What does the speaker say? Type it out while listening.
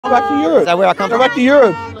back to Europe. Is that where I come from? Go back to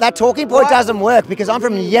Europe. That talking point doesn't work because I'm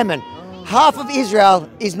from Yemen. Half of Israel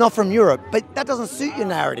is not from Europe, but that doesn't suit your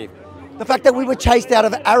narrative. The fact that we were chased out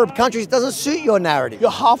of Arab countries doesn't suit your narrative.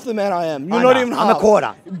 You're half the man I am. You're not even half. I'm a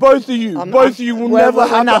quarter. Both of you. Both of you will never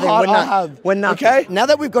have the heart I have. We're nothing. Okay? Now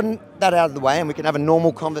that we've gotten that out of the way and we can have a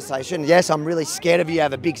normal conversation, yes, I'm really scared of you. You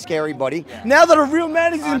have a big, scary body. Now that a real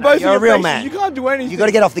man is in both of your You're a real faces, man. you can't do anything. You got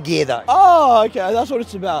to get off the gear, though. Oh, okay. That's what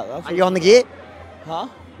it's about. Are you on the gear? Huh?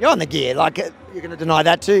 You're on the gear. Like, you're going to deny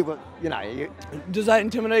that too, but, you know. Does that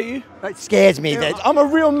intimidate you? It scares me. That I'm a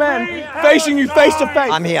real man facing you face to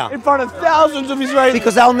face. I'm here. In front of thousands of Israelis.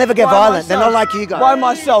 Because they'll never get violent. They're not like you guys. By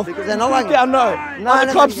myself. Because they're not like you. No. No,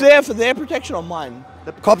 the cops there for their protection on mine.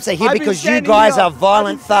 The cops are here because you guys are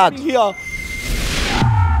violent thugs. Here.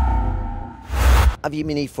 Of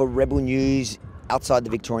Yemini for Rebel News outside the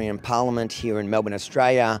Victorian Parliament here in Melbourne,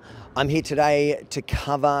 Australia. I'm here today to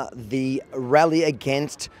cover the rally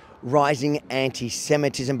against rising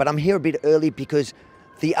anti-Semitism, but I'm here a bit early because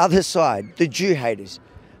the other side, the Jew haters,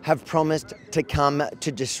 have promised to come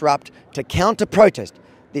to disrupt, to counter-protest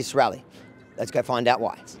this rally. Let's go find out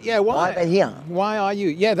why. Yeah, why are they here? Why are you?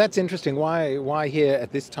 Yeah, that's interesting. Why here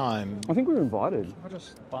at this time? I think we were invited.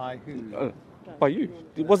 By who? By you.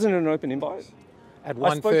 It wasn't an open invite. At 1:30.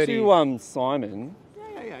 I spoke to Simon.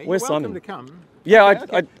 Yeah. Where's welcome Simon? to come. Yeah,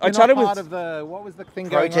 Okay. I chatted with. Part of the, what was the thing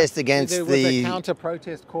protest going on? against there was the a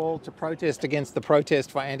counter-protest call to protest against the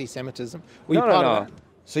protest for anti-Semitism. Were you No, part no, of no. that?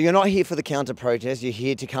 So you're not here for the counter-protest, you're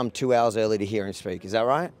here to come 2 hours early to hear him speak, is that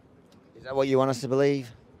right? Is that what you want us to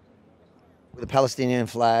believe? With a Palestinian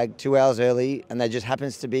flag, 2 hours early, and there just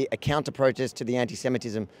happens to be a counter-protest to the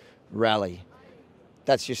anti-Semitism rally.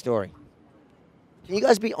 That's your story. Can you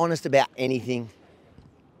guys be honest about anything?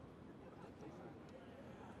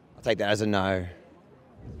 I'll take that as a no.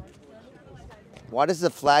 Why does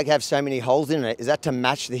the flag have so many holes in it? Is that to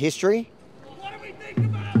match the history? What do we think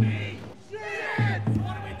about me? Shit!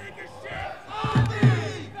 What do we think of shit?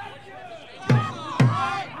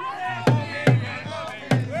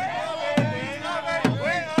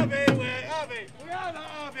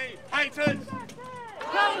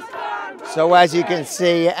 So as you can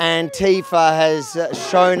see, Antifa has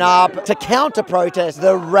shown up to counter-protest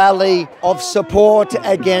the rally of support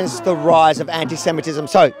against the rise of anti-Semitism.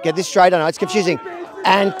 So, get this straight, I know it's confusing.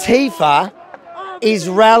 Antifa is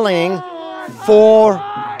rallying for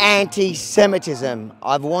anti-Semitism.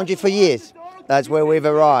 I've warned you for years. That's where we've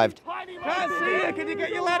arrived. Can't see it. Can you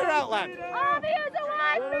get your letter out, lad?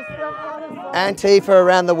 Antifa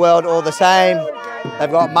around the world all the same. They've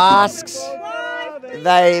got masks.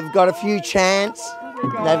 They've got a few chants.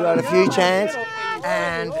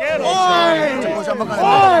 And I'm not going to move.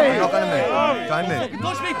 Don't move.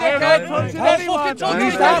 Touch me, dickhead. Don't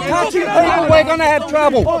you start touching people, we're going to have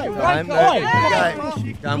trouble. Don't move.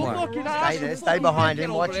 Don't worry. Stay there. Stay behind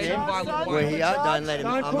him. Watch him. We're here. Don't let him.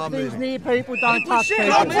 I'm not moving. Near people, don't touch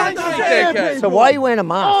people. So why are you wearing a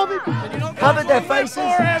mask? Cover their faces.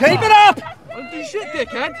 Keep it up. Don't do shit,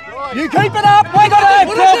 dickhead. You keep it up. We're going to have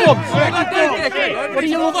problems. What do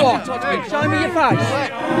you look like? Show me your face.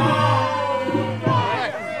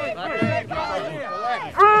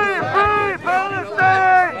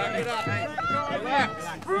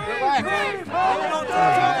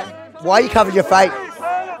 Why you covered your face?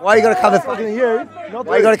 Why you got a covered face?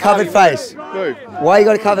 Why you got a covered face? Why you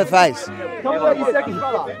got a covered face?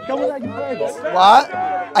 What?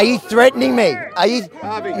 Are you threatening me? Are you?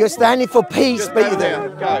 You're standing for peace, but you're there.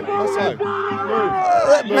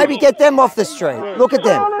 Maybe get them off the street. Look at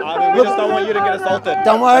them. We just don't want you to get assaulted.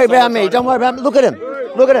 Don't worry about me. Don't worry about me. Look at them.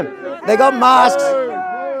 Look at them. They got masks.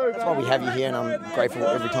 That's why we have you here, and I'm grateful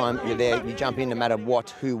every time you're there. You jump in no matter what,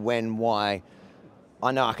 who, when, why.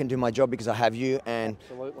 I know I can do my job because I have you, and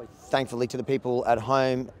thankfully to the people at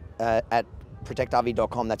home at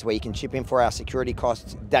protectrv.com, that's where you can chip in for our security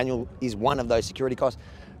costs. Daniel is one of those security costs.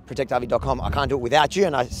 Protectrv.com. I can't do it without you,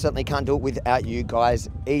 and I certainly can't do it without you guys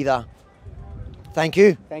either. Thank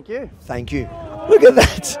you. Thank you. Thank you. Look at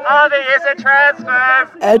that. Harvey is a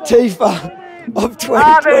transphobe. Antifa of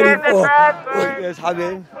 2024. There's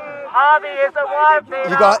Harvey. Harvey is a wife beater.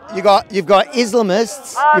 You've got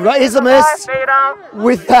Islamists. You've got Islamists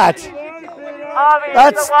with that.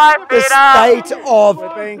 That's the state of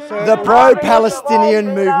the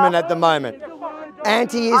pro-Palestinian movement at the moment.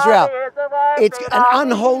 Anti-Israel. It's an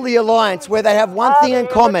unholy alliance where they have one thing in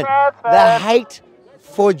common: the hate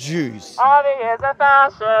for Jews. Harvey is a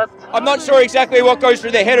fascist. I'm not sure exactly what goes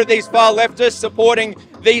through the head of these far leftists supporting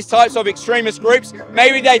these types of extremist groups.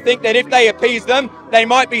 Maybe they think that if they appease them, they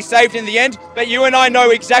might be saved in the end, but you and I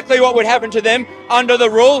know exactly what would happen to them under the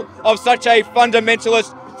rule of such a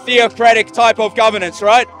fundamentalist, theocratic type of governance,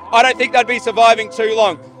 right? I don't think they'd be surviving too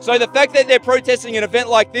long. So the fact that they're protesting an event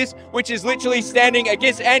like this, which is literally standing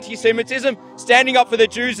against anti-Semitism, standing up for the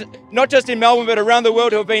Jews, not just in Melbourne but around the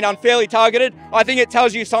world who have been unfairly targeted, I think it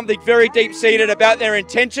tells you something very deep-seated about their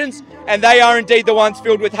intentions, and they are indeed the ones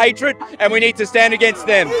filled with hatred, and we need to stand against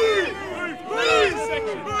them.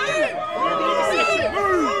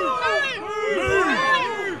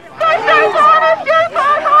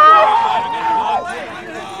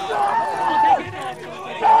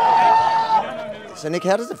 So Nick,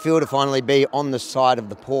 how does it feel to finally be on the side of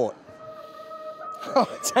the port? Oh,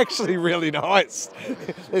 it's actually really nice.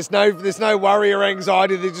 There's no worry or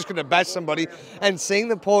anxiety. They're just going to bash somebody. And seeing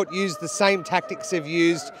the port use the same tactics they've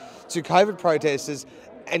used to COVID protesters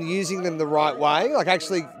and using them the right way, like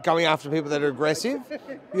actually going after people that are aggressive,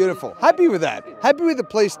 beautiful. Happy with that. Happy with the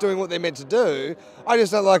police doing what they're meant to do. I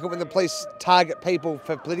just don't like it when the police target people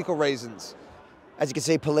for political reasons. As you can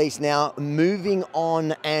see, police now moving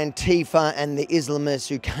on Antifa and the Islamists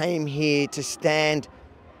who came here to stand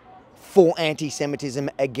for anti-Semitism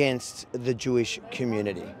against the Jewish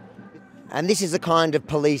community. And this is the kind of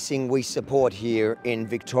policing we support here in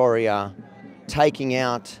Victoria, taking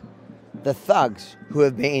out the thugs who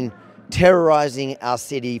have been terrorising our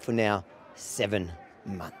city for now 7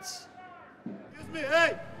 months. Excuse me,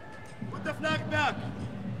 hey! Put the flag back!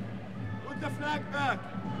 Put the flag back!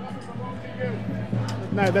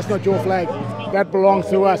 No, that's not your flag. That belongs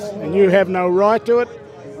to us, and you have no right to it,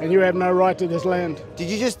 and you have no right to this land. Did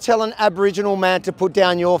you just tell an Aboriginal man to put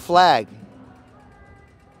down your flag?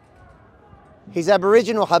 He's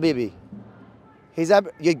Aboriginal, Habibi.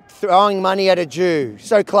 You're throwing money at a Jew.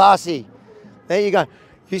 So classy. There you go.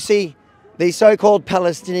 You see, these so-called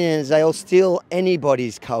Palestinians, they'll steal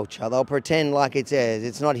anybody's culture. They'll pretend like it's theirs.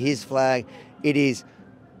 It's not his flag. It is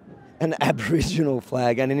an Aboriginal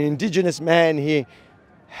flag. And an Indigenous man here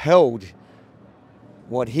held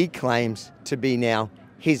what he claims to be now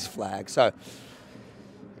his flag. So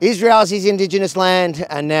Israel's his Indigenous land,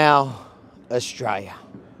 and now Australia.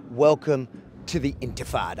 Welcome to the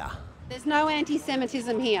Intifada. There's no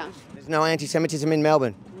anti-Semitism here. There's no anti-Semitism in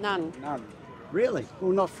Melbourne? None. None. Really?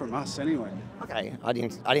 Well, not from us anyway. Okay, I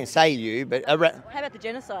didn't say you, but how about the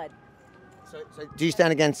genocide? So do you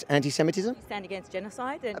stand against anti-Semitism? You stand against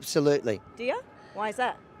genocide? Absolutely. Do you? Why is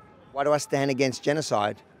that? Why do I stand against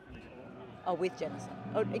genocide? Oh, with genocide.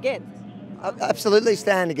 Oh, against? I absolutely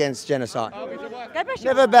stand against genocide. Go bash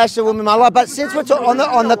Never bashed a woman in my life. But since we're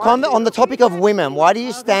on the topic of women, why do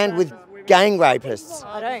you stand with gang rapists?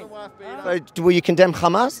 I don't. So, will you condemn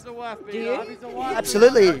Hamas? Do you?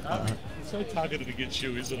 Absolutely. It's so targeted against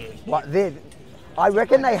you, isn't it? What, I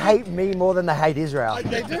reckon they hate me more than they hate Israel.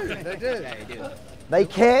 They do. They do. They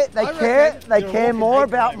care more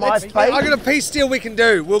about my fake. I got a peace deal we can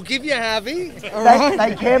do. We'll give you Harvey.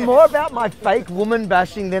 They care more about my fake woman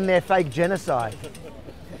bashing than their fake genocide.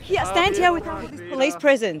 Yeah, stand here with this police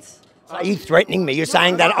presence. Are you threatening me? You're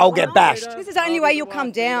saying that I'll get bashed. This is the only way you'll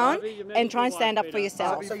come down and try and stand up for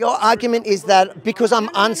yourself. So your argument is that because I'm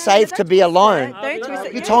unsafe to be alone,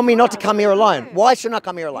 you told me not to come here alone. Why shouldn't I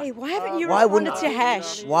come here alone? Hey, why haven't you responded to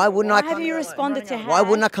Hash? Why wouldn't I? Why haven't you responded to Hash? Why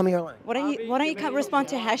wouldn't I come here alone? Why don't you come respond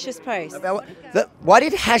to Hash's post? Why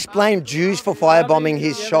did Hash blame Jews for firebombing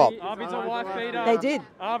his shop? They did.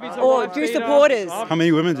 Or Jew supporters. How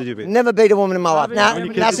many women did you beat? Never beat a woman in my life.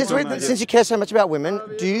 Now since you care so much about women,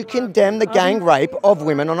 do you condemn the gang rape of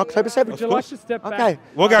women on October 7th? Would you like to step back? Okay.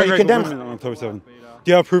 What gang rape of women on October 7th?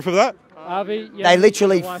 Do you have proof of that? They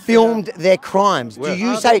literally filmed their crimes. Do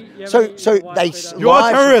you say so? They. You're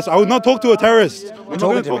a terrorist. I would not talk to a terrorist. I'm not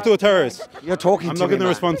going to talk to a terrorist. You're talking to me. I'm not going to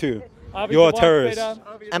respond to you. You're a terrorist.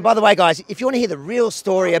 And by the way, guys, if you want to hear the real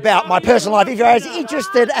story about my personal life, if you're as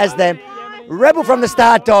interested as them,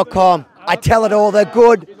 rebelfromthestart.com. I tell it all: the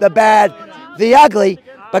good, the bad, the ugly.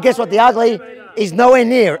 But guess what? The ugly is nowhere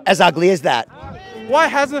near as ugly as that. Why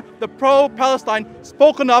hasn't the pro-Palestine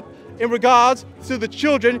spoken up in regards to the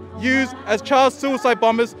children used as child suicide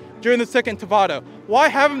bombers during the Second Intifada? Why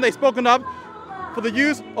haven't they spoken up for the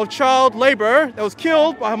use of child labor that was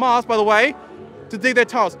killed by Hamas, by the way, to dig their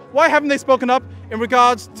tunnels? Why haven't they spoken up in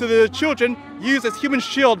regards to the children used as human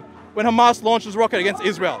shield when Hamas launched its rocket against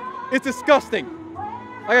Israel? It's disgusting.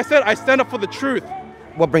 Like I said, I stand up for the truth.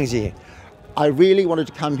 What brings you here? I really wanted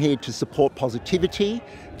to come here to support positivity,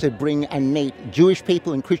 to bring and meet Jewish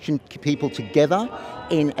people and Christian people together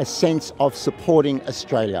in a sense of supporting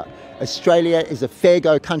Australia. Australia is a fair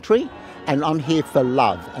go country, and I'm here for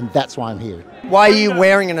love, and that's why I'm here. Why are you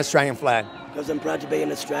wearing an Australian flag? Because I'm proud to be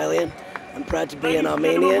an Australian, I'm proud to be an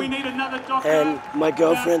Armenian, and my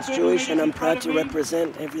girlfriend's Jewish, and I'm proud to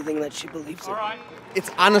represent everything that she believes in. It's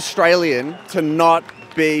un-Australian to not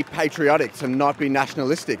be patriotic, to not be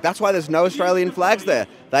nationalistic. That's why there's no Australian flags there.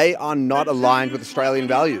 They are not aligned with Australian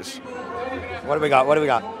values. What do we got? What do we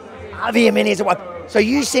got? The Yemini is a wife. So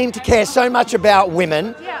you seem to care so much about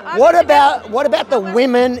women. Yeah, what about the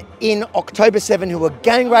women in October 7 who were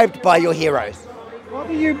gang raped by your heroes? What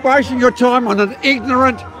are you wasting your time on an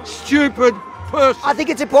ignorant, stupid person? I think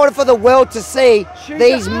it's important for the world to see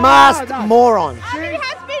these masked morons. She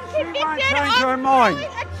has been convicted change her mind.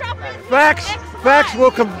 Facts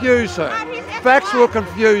will confuse her. Facts will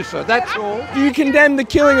confuse her, that's all. Do you condemn the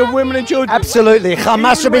killing of women and children? Absolutely.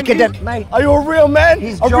 Hamas should be condemned. Mate, are you a real man?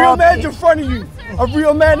 A real man's in front of you. A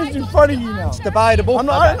real man is in front of you now. It's debatable.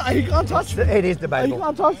 He can't touch me. It is debatable. He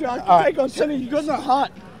can't touch me. I can take on telling you, you've got no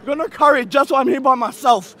heart. You've got no courage. That's why I'm here by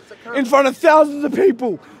myself. In front of thousands of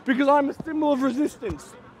people. Because I'm a symbol of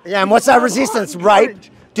resistance. Yeah, and what's that resistance? Rape?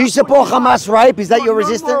 Do you support Hamas rape? Is that your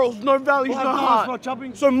resistance? No morals, no values, no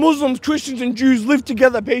heart. So Muslims, Christians and Jews live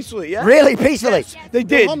together peacefully, yeah? Really? Peacefully? Yes, they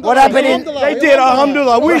did. What happened in... They did,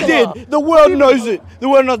 alhamdulillah. We did. The world knows it. The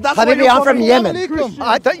world knows. That's Habibi, I'm from Yemen.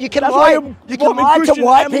 I thought you can lie to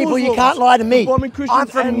white people, you can't lie to me. I'm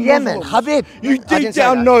from Yemen. Habib. You deep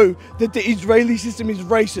down know that the Israeli system is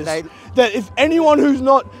racist. That if anyone who's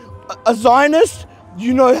not a Zionist,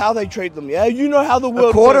 you know how they treat them, yeah? You know how the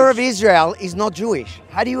world A quarter works. of Israel is not Jewish.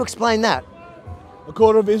 How do you explain that? A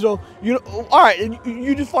quarter of Israel. All right,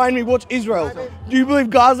 you define me. What's Israel? Do you believe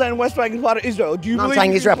Gaza and West Bank is part of Israel? Do you No, I'm believe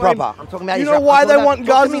saying Israel proper. I'm talking about you Israel. know why they want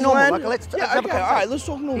Gaza's Gaza's land? land? Let's yeah, have okay, all right, let's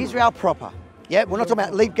talk normal. Israel proper. Yeah, we're not talking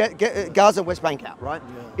about leave Gaza, West Bank out, right?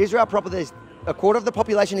 Yeah. Israel proper, there's a quarter of the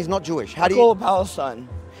population is not Jewish. How do you call it Palestine?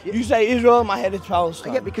 You say Israel, in my head it's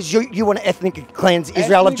Palestine. Yeah, because you want to ethnically cleanse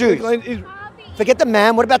Israel of Jews. Forget the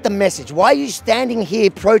man, what about the message? Why are you standing here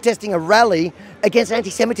protesting a rally against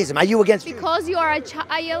anti-Semitism? Are you against... Because you are a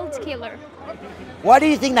child killer. Why do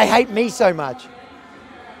you think they hate me so much?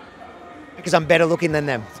 Because I'm better looking than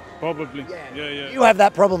them. Probably, yeah. You have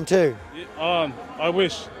that problem too. I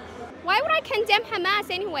wish. Why would I condemn Hamas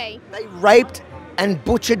anyway? They raped and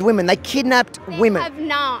butchered women. They kidnapped women.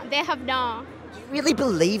 They have not. Do you really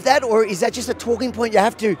believe that? Or is that just a talking point you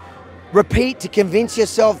have to repeat to convince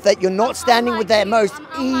yourself that you're not standing with the most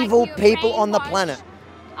evil people on the planet?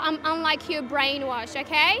 I'm unlike you, brainwashed,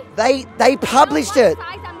 okay? They published it.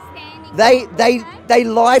 They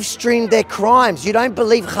live streamed their crimes. You don't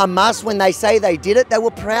believe Hamas when they say they did it? They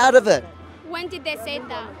were proud of it. When did they say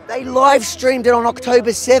that? They live streamed it on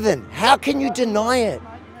October 7. How can you deny it?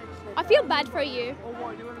 I feel bad for you.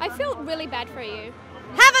 I feel really bad for you.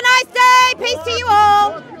 Have a nice day. Peace to you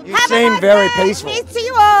all. You seem very peaceful. Peace to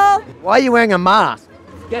you all. Why are you wearing a mask?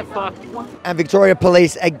 Get fucked. And Victoria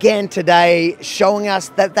Police again today showing us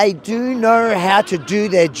that they do know how to do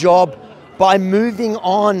their job by moving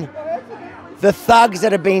on the thugs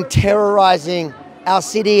that have been terrorizing our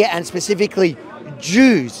city and specifically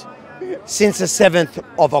Jews since the 7th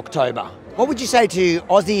of October. What would you say to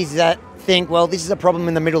Aussies that think, well, this is a problem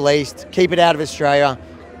in the Middle East, keep it out of Australia,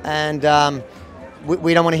 and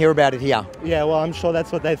we don't want to hear about it here? Yeah, well, I'm sure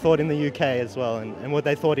that's what they thought in the UK as well, and what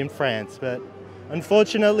they thought in France. But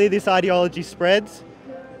unfortunately, this ideology spreads,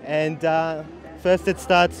 and first it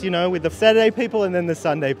starts, with the Saturday people and then the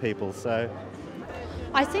Sunday people. So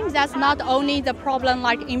I think that's not only the problem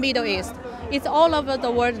like in Middle East. It's all over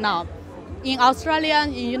the world now. In Australia,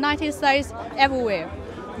 in United States, everywhere.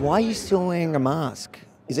 Why are you still wearing a mask?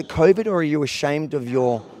 Is it COVID or are you ashamed of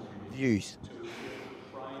your views?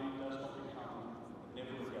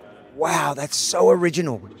 Wow, that's so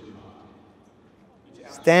original.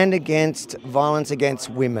 Stand against violence against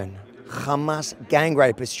women. Hamas gang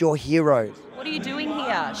rapists, your heroes. What are you doing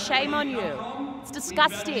here? Shame on you. It's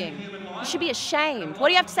disgusting. You should be ashamed. What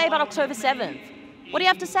do you have to say about October 7th? What do you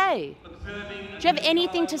have to say? Do you have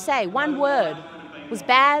anything to say? One word. Was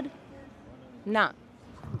bad? No.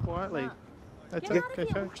 Quietly. That's okay.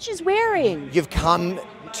 What she's wearing. You've come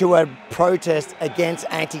to a protest against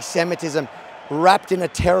anti-Semitism wrapped in a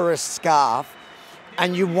terrorist scarf,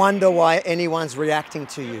 and you wonder why anyone's reacting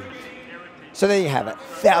to you. So there you have it.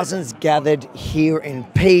 Thousands gathered here in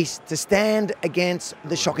peace to stand against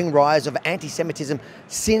the shocking rise of anti-Semitism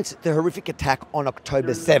since the horrific attack on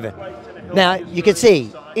October 7. Now, you can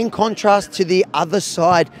see, in contrast to the other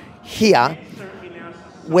side here,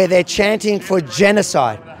 where they're chanting for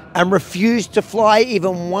genocide and refuse to fly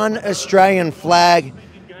even one Australian flag,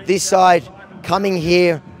 this side coming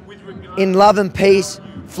here in love and peace,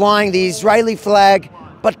 flying the Israeli flag,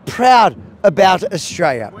 but proud about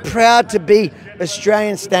Australia, proud to be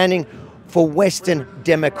Australian, standing for Western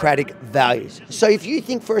democratic values. So if you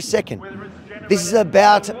think for a second this is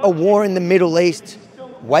about a war in the Middle East,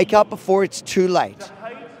 Wake up before it's too late,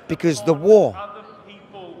 because the war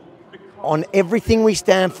on everything we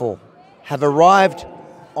stand for have arrived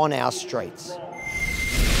on our streets.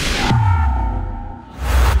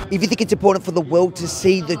 If you think it's important for the world to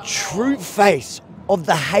see the true face of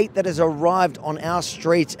the hate that has arrived on our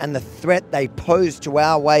streets and the threat they pose to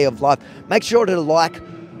our way of life, make sure to like,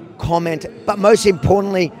 comment, but most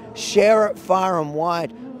importantly, share it far and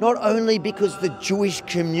wide. Not only because the Jewish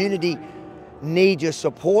community need your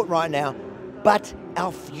support right now, but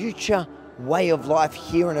our future way of life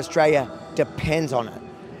here in Australia depends on it.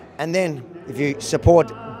 And then if you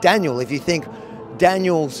support Daniel, if you think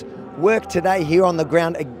Daniel's work today here on the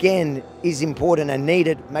ground again is important and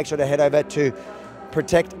needed, make sure to head over to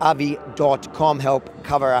protectavi.com, help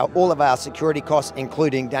cover all of our security costs,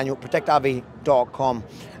 including Daniel. Protectavi.com.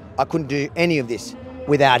 I couldn't do any of this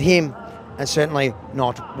without him, and certainly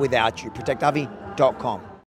not without you. Protectavi.com.